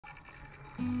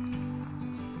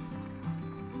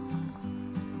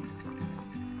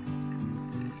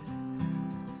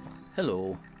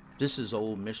Hello, this is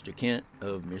old Mr. Kent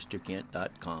of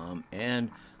MrKent.com,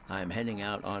 and I'm heading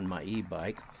out on my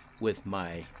e-bike with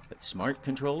my smart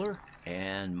controller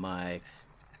and my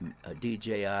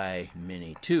DJI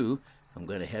Mini 2. I'm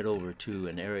going to head over to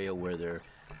an area where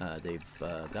they've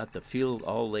got the field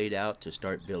all laid out to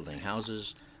start building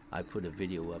houses. I put a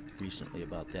video up recently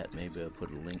about that. Maybe I'll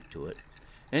put a link to it.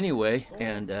 Anyway,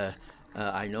 and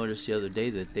I noticed the other day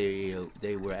that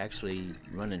they were actually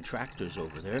running tractors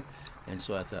over there, and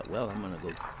so I thought, well, I'm going to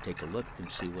go take a look and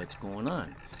see what's going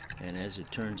on. And as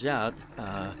it turns out,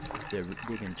 they're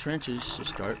digging trenches to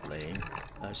start laying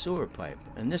a sewer pipe.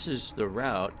 And this is the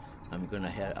route I'm going to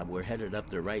head. We're headed up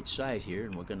the right side here,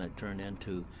 and we're going to turn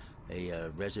into a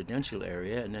residential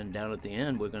area, and then down at the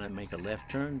end, we're going to make a left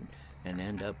turn and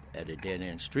end up at a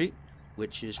dead-end street,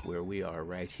 which is where we are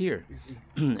right here.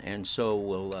 And so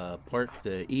we'll park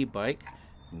the e-bike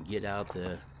and get out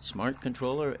the smart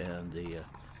controller and the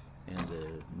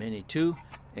Mini 2,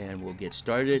 and we'll get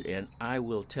started, and I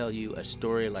will tell you a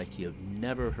story like you've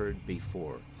never heard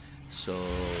before. So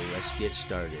let's get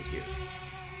started here.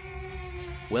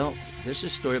 Well, this is a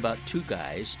story about two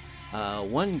guys.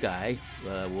 One guy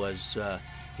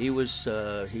he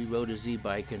rode his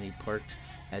e-bike and he parked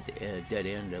at the dead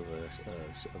end of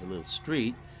a little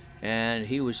street, and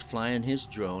he was flying his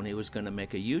drone. He was going to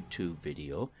make a YouTube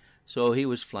video, so he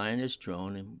was flying his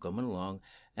drone and coming along,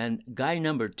 and guy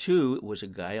number two was a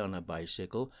guy on a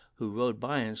bicycle who rode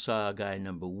by and saw guy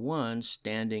number one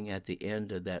standing at the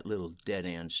end of that little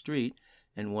dead-end street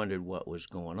and wondered what was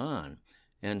going on.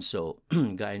 And so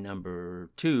guy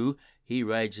number two, he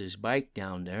rides his bike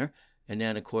down there, and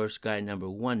then of course guy number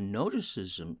one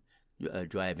notices him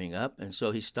driving up, and so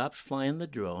he stops flying the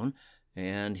drone,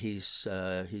 and he's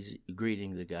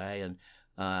greeting the guy, and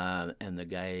the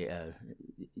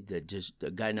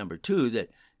guy number two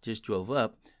that just drove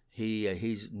up,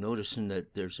 he's noticing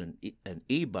that there's an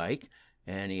e-bike,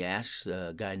 and he asks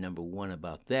guy number one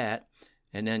about that,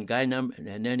 and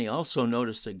then he also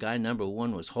noticed that guy number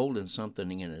one was holding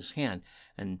something in his hand,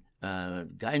 and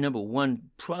guy number one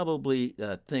probably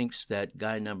thinks that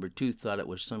guy number two thought it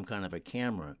was some kind of a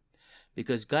camera.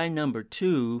 Because guy number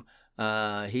two,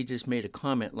 he just made a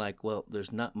comment like, well,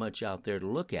 there's not much out there to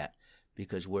look at,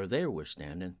 because where they were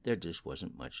standing, there just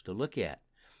wasn't much to look at.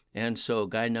 And so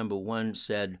guy number one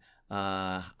said,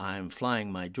 I'm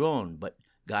flying my drone, but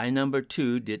guy number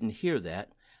two didn't hear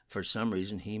that. For some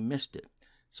reason, he missed it.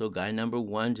 So guy number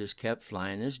one just kept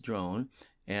flying his drone,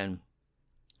 and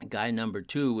guy number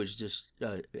two was just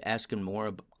asking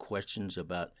more questions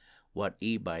about what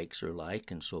e-bikes are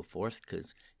like and so forth,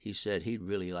 because he said he'd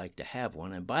really like to have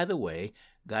one. And by the way,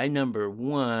 guy number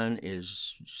one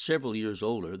is several years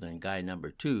older than guy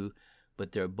number two,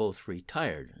 but they're both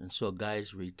retired. And so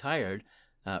guys retired,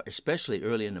 especially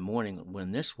early in the morning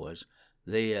when this was,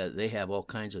 they have all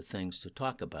kinds of things to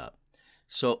talk about.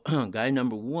 So guy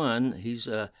number one, he's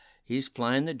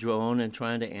flying the drone and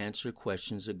trying to answer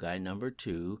questions of guy number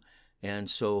two. And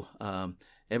so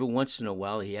every once in a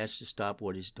while, he has to stop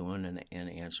what he's doing and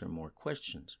answer more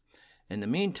questions. In the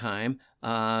meantime,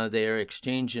 they're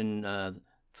exchanging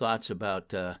thoughts about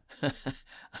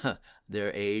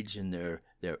their age and their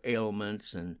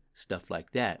ailments and stuff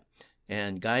like that.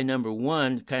 And guy number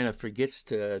one kind of forgets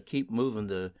to keep moving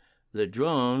the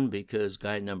drone, because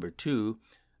guy number two,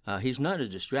 he's not a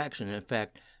distraction. In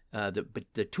fact, but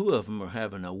the two of them are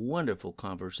having a wonderful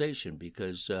conversation,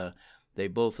 because they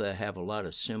both have a lot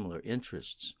of similar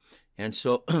interests. And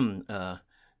so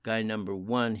guy number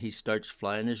one, he starts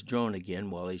flying his drone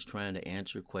again while he's trying to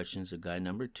answer questions of guy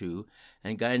number two.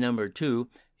 And guy number two,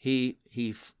 he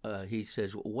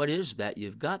says, what is that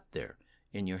you've got there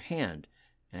in your hand?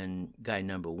 And guy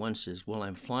number one says, well,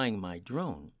 I'm flying my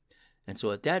drone. And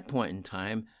so at that point in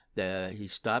time, he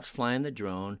stops flying the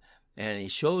drone, and he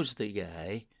shows the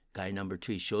guy number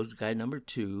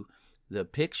two, the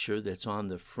picture that's on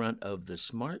the front of the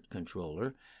smart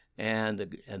controller, and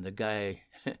the guy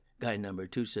number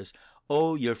two says,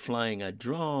 oh, you're flying a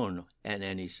drone. And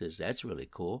then he says, that's really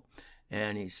cool.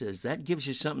 And he says, that gives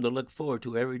you something to look forward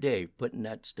to every day, putting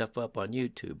that stuff up on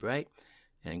YouTube, right?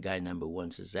 And guy number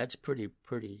one says, that's pretty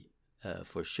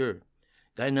for sure.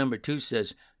 Guy number two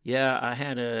says, yeah, I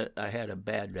had a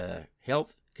bad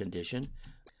health condition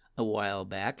a while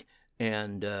back,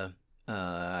 and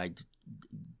I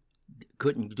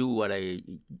couldn't do what I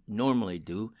normally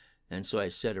do, and so I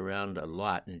sat around a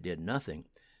lot and did nothing.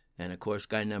 And of course,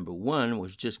 guy number one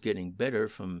was just getting better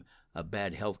from a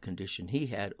bad health condition he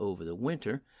had over the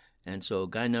winter, and so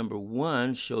guy number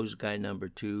one shows guy number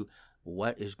two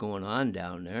what is going on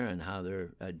down there and how they're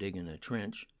digging a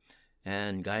trench.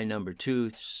 And guy number 2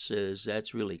 says,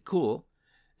 that's really cool.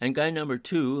 And guy number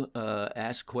 2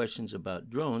 asks questions about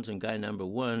drones, and guy number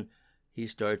 1, he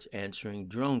starts answering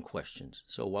drone questions.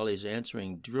 So while he's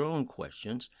answering drone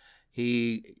questions,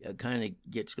 he kind of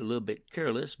gets a little bit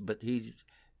careless, but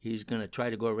he's going to try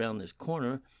to go around this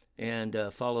corner and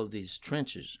follow these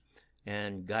trenches.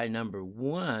 And guy number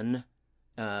 1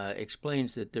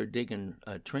 explains that they're digging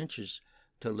trenches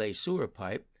to lay sewer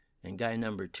pipe. And guy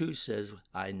number 2 says,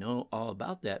 I know all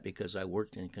about that because I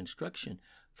worked in construction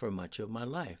for much of my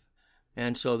life.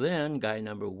 And so then guy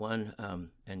number 1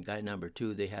 and guy number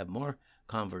 2, they have more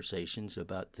conversations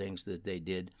about things that they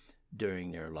did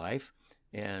during their life.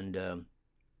 And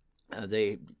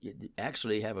they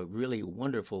actually have a really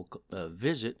wonderful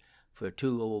visit for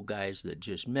 2 old guys that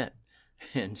just met.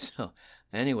 And so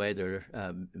anyway, they're,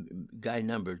 guy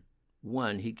number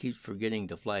 1, he keeps forgetting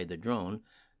to fly the drone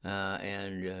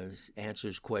and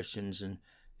answers questions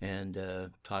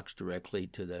and talks directly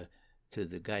to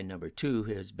the guy number 2,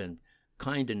 who has been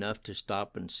kind enough to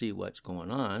stop and see what's going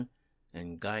on.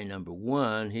 And guy number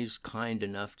 1, he's kind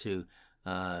enough to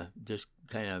just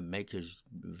kind of make his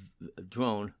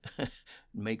drone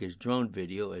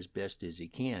video as best as he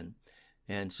can.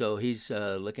 And so he's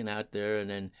looking out there, and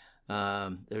then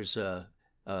there's a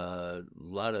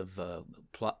lot of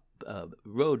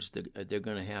roads that they're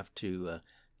going to have to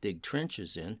dig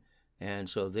trenches in. And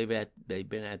so they've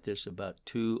been at this about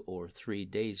 2 or 3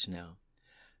 days now.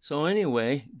 So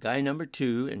anyway, guy number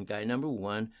 2 and guy number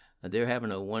 1, they're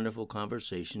having a wonderful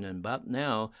conversation. And about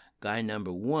now, guy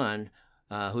number 1,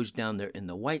 who's down there in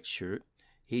the white shirt,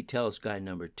 he tells guy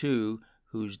number 2,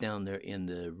 who's down there in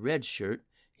the red shirt,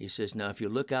 he says, now if you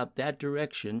look out that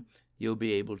direction, you'll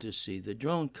be able to see the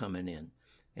drone coming in.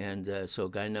 And so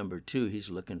guy number 2,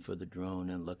 he's looking for the drone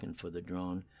and looking for the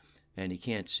drone, and he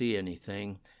can't see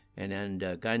anything. And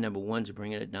then guy number 1's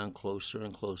bringing it down closer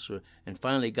and closer. And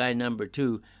finally, guy number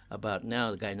 2, about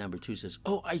now, guy number 2 says,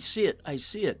 oh, I see it, I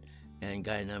see it. And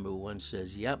guy number 1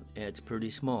 says, yep, it's pretty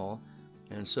small.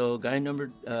 And so guy number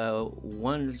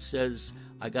 1 says,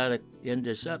 I got to end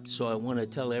this up, so I want to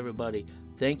tell everybody,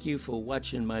 thank you for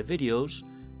watching my videos,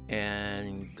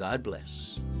 and God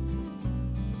bless.